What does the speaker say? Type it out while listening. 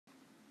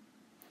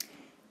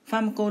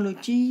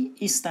Pharmacology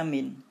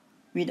Histamine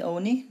វីដេអូ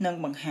នេះនឹង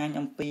បង្ហាញ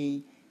អំពី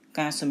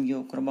ការសំយោ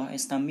គរបស់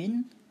Histamine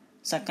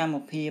សកម្ម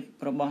ភាព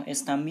របស់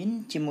Histamine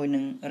ជាមួយ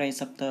នឹង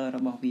receptor រ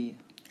បស់វា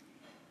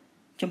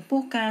ចំពោះ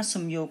ការ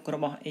សំយោគរ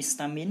បស់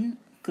Histamine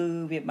គឺ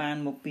វាបាន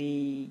មកពី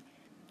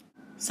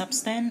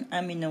substance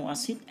amino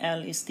acid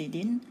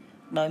L-histidine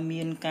ដោយ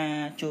មានការ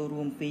ចូល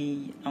រួមពី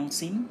អង់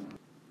ស៊ីម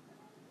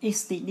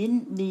histidine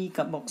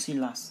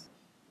decarboxylase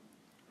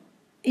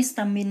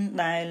Histamine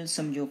ដែល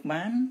សំយោគ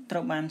បានត្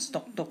រូវបានស្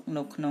តុកទុក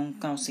នៅក្នុង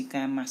កោសិ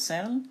កា mast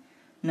cell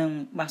និង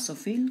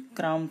basophil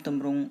ក្រោមទ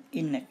ម្រង់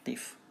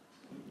inactive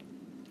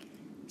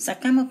ស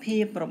កម្មភា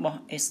ពរបស់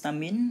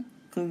Histamine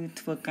គឺ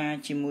ធ្វើការ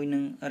ជាមួយនឹ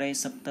ង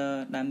receptor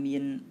ដែលមា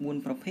ន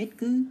4ប្រភេទ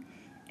គឺ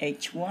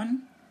H1,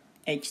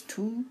 H2,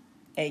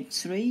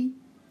 H3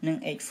 និង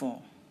H4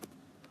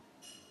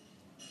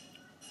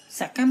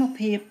 សកម្ម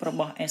ភាពរ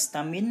បស់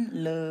Histamine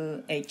លើ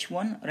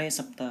H1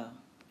 receptor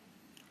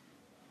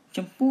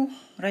ចំពោះ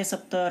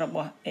receptor រប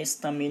ស់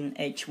Histamine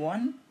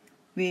H1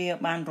 វា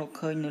បានរក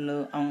ឃើញនៅលើ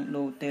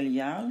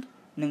endothelial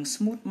និង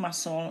smooth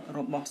muscle រ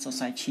បស់សរ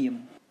សៃឈាម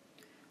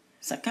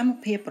សកម្ម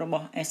ភាពរប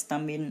ស់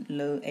Histamine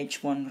លើ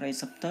H1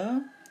 receptor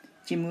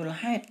ជាមូល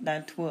ហេតុដែ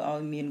លធ្វើឲ្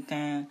យមាន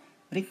ការ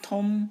រីក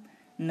ធំ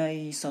នៃ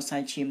សរសៃ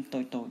ឈាម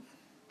តូចៗ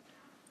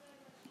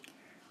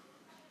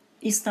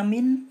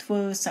Histamine ធ្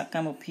វើសក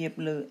ម្មភាព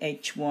លើ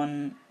H1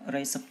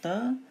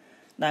 receptor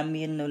ដែល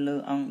មាននៅលើ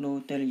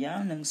endothelial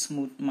និង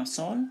smooth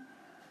muscle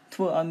ធ្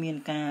វើឲ្យមាន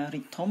ការ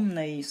រីកធំ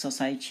នៃសរ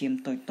សៃឈាម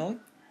តូចៗ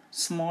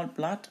small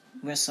blood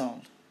vessel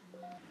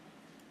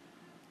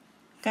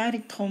ការ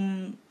រីកធំ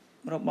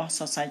របស់ស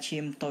រសៃឈា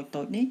មតូច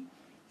ៗនេះ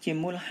ជា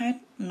មូលហេតុ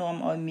នាំ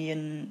ឲ្យមាន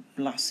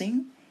blushing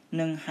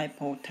និង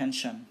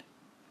hypotension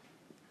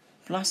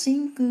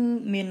blushing គឺ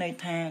មានន័យ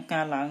ថា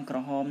ការឡើងក្រ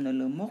ហមនៅ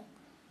លើមុខ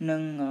និ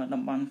ង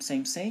តំបន់ផ្សេ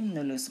ងៗ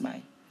នៅលើស្បែក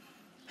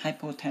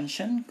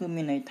hypotension គឺ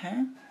មានន័យថា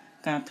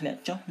ការធ្លាក់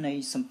ចុះនៃ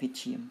សម្ពាធ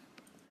ឈាម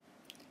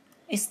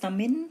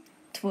Histamine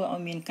ធ្វើឲ្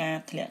យមានការ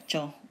ធ្លាក់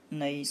ចុះ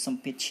នៃស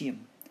ម្ពាធឈាម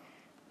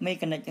មេ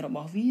កានិករប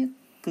ស់វា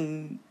គឺ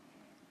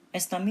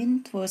Histamine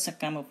ធ្វើស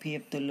កម្មភាព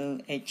ទៅលើ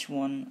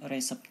H1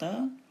 receptor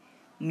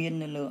មាន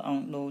នៅលើ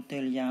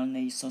endothelial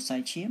នៃសរសៃ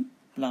ឈាម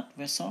blood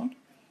vessel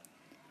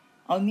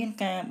ឲ្យមាន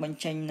ការបញ្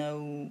ចេញនៅ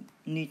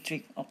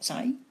nitric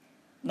oxide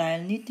ដែល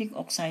nitric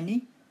oxide នេះ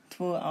ធ្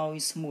វើឲ្យ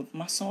smooth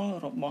muscle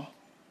របស់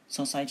ស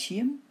រសៃឈា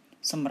ម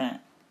សម្រាក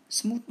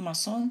smooth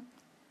muscle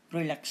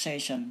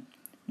relaxation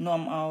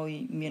នាំឲ្យ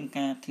មាន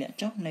ការធ្លាក់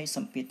ចុះនៃស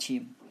ម្ពាធឈា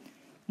ម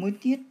មួយ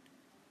ទៀត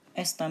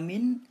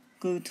Histamine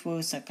គឺធ្វើ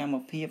សកម្ម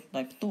ភាព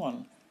ដោយផ្ទាល់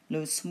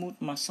លើ smooth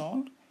muscle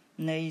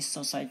នៃស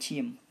រសៃឈា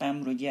មតាម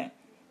រយៈ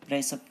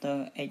receptor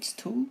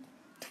H2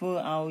 ធ្វើ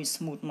ឲ្យ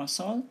smooth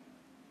muscle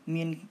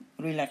មាន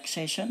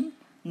relaxation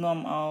នាំ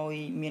ឲ្យ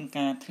មាន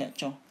ការធ្លាក់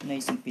ចុះនៃ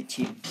សម្ពាធ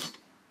ឈាម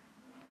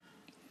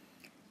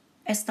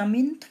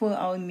Histamine ធ្វើ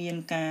ឲ្យមាន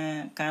ការ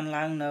កើន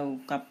ឡើងនៅ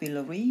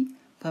capillary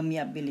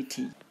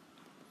permeability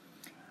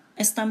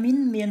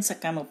Histamine មានស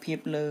កម្មភាព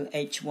លើ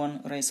H1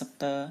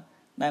 receptor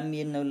ដែល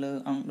មាននៅលើ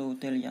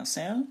endothelial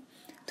cell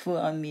ធ្វើ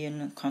ឲ្យមាន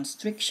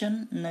constriction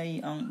នៃ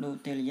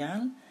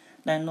endothelial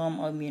ដែលនាំ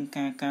ឲ្យមាន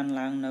ការកើន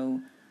ឡើងនៅ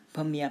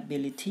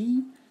permeability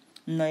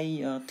នៃ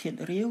ធាតុ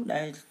រាវ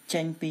ដែល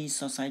ចេញពីស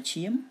រសៃ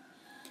ឈាម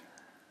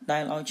ដែ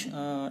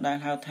ល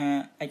ហៅថា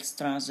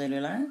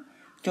extracellular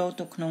ចូល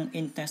ទៅក្នុង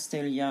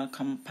interstitial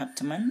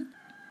compartment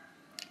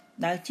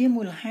ដែលជា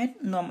មូលហេតុ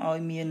នាំឲ្យ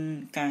មាន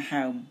ការ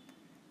ហើម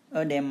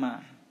edema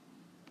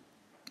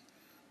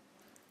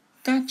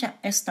ការចាក់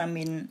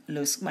Histamine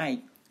លើស្បែក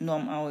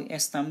នាំឲ្យ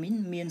Histamine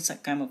មានស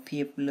កម្ម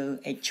ភាពលើ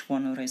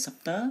H1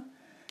 receptor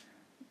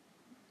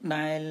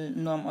ដែល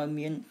នាំឲ្យ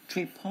មាន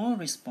triple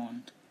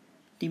response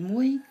ទី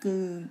1គឺ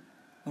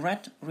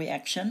red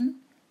reaction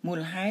មូ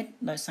លហេតុ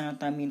ដោយសារ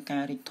តែមានកា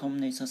ររីកធំ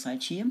នៃសរសៃ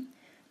ឈាម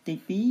ទី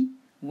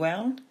2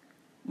 weld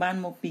បាន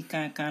មកពី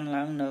ការកើន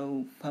ឡើងនៅ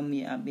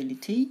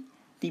permeability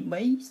ទី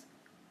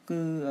3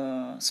គឺ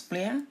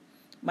splare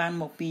បាន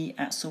មកពី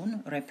axon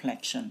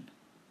reflection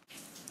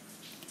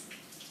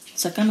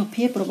សកម្ម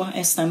ភាពរបស់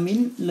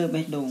Histamine លើ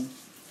បេះដូង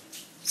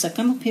សក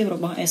ម្មភាពរ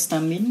បស់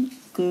Histamine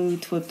គឺ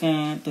ធ្វើកា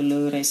រទៅ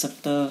លើ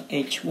receptor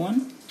H1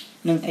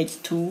 និង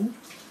H2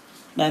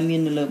 ដែលមា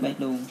ននៅលើបេះ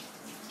ដូង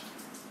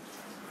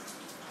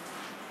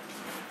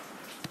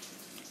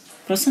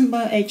ប្រសិន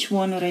បើ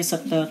H1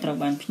 receptor ត្រូវ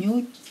បានភ្ញួ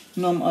ច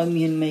នាំឲ្យ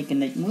មានមេកា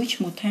និកមួយឈ្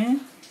មោះថា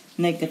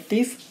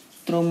negative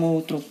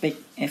thermotropic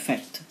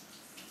effect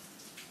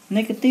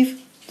negative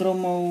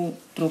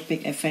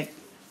thermotropic effect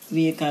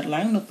វាកើត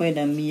ឡើងនៅពេល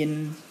ដែលមាន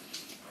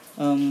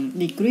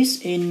decrease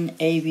in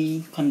AV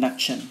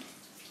conduction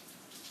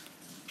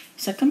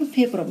សកម្ម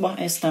ភាពរបស់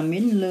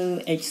Histamine លើ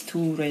H2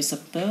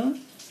 receptor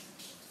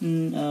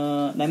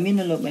ដែលមាន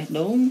នៅលើបេះ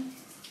ដូង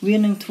វា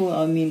នឹងធ្វើ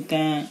ឲ្យមាន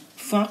ការ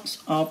force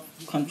of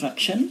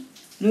contraction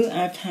ឬ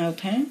អាចហៅ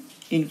ថា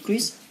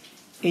increase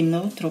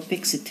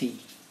inotropicity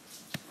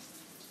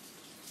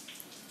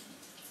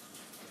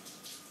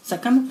ស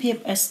កម្មភាព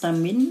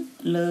Histamine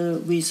លើ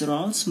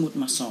visceral smooth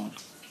muscle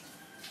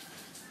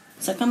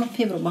សកម្ម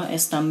ភាពរបស់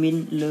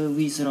Histamine លើ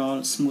visceral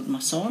smooth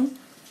muscle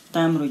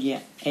តាមរយៈ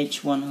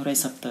H1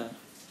 receptor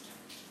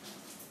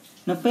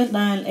នៅពេល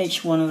ដែល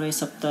H1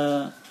 receptor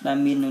ដែល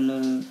មាននៅ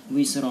លើ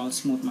visceral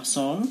smooth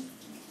muscle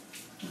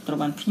ត្រូវ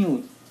បានភ្ញូច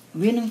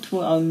វានឹងធ្វើ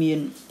ឲ្យមាន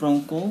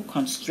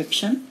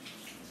bronchoconstriction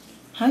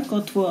ហើយក៏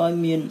ធ្វើឲ្យ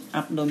មាន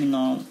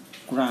abdominal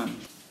cramp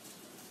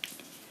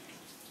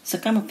ស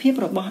កម្មភាព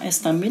របស់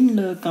histamine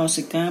លើកោ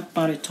សិកា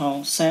parietal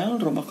cell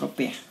របស់ក្រ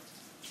ពះ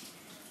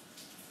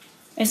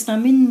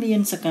histamine មា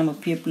នសកម្ម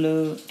ភាពលើ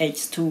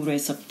H2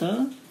 receptor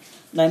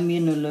ដែលមា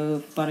ននៅលើ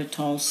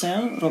parietal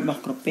cell របស់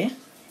ក្រពះ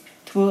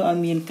ធ្វើឲ្យ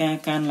មានការ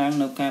កើនឡើង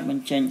នៅការប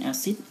ញ្ចេញអា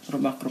ស៊ីតរ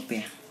បស់ក្រ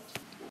ពះ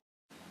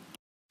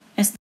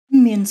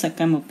histamine មានស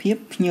កម្មភាព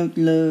ភ្ញូច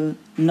លើ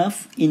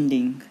nerve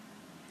ending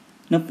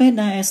នៅពេល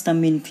ដែល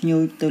histamine ភ្ញូ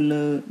ចទៅ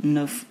លើ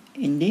nerve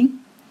ending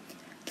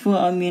ធ្វើ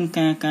ឲ្យមាន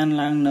ការកើន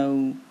ឡើងនៅ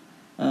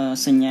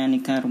សញ្ញានៃ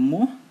ការរ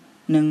មាស់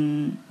និង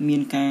មា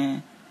នការ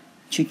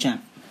ឈឺចា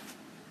ប់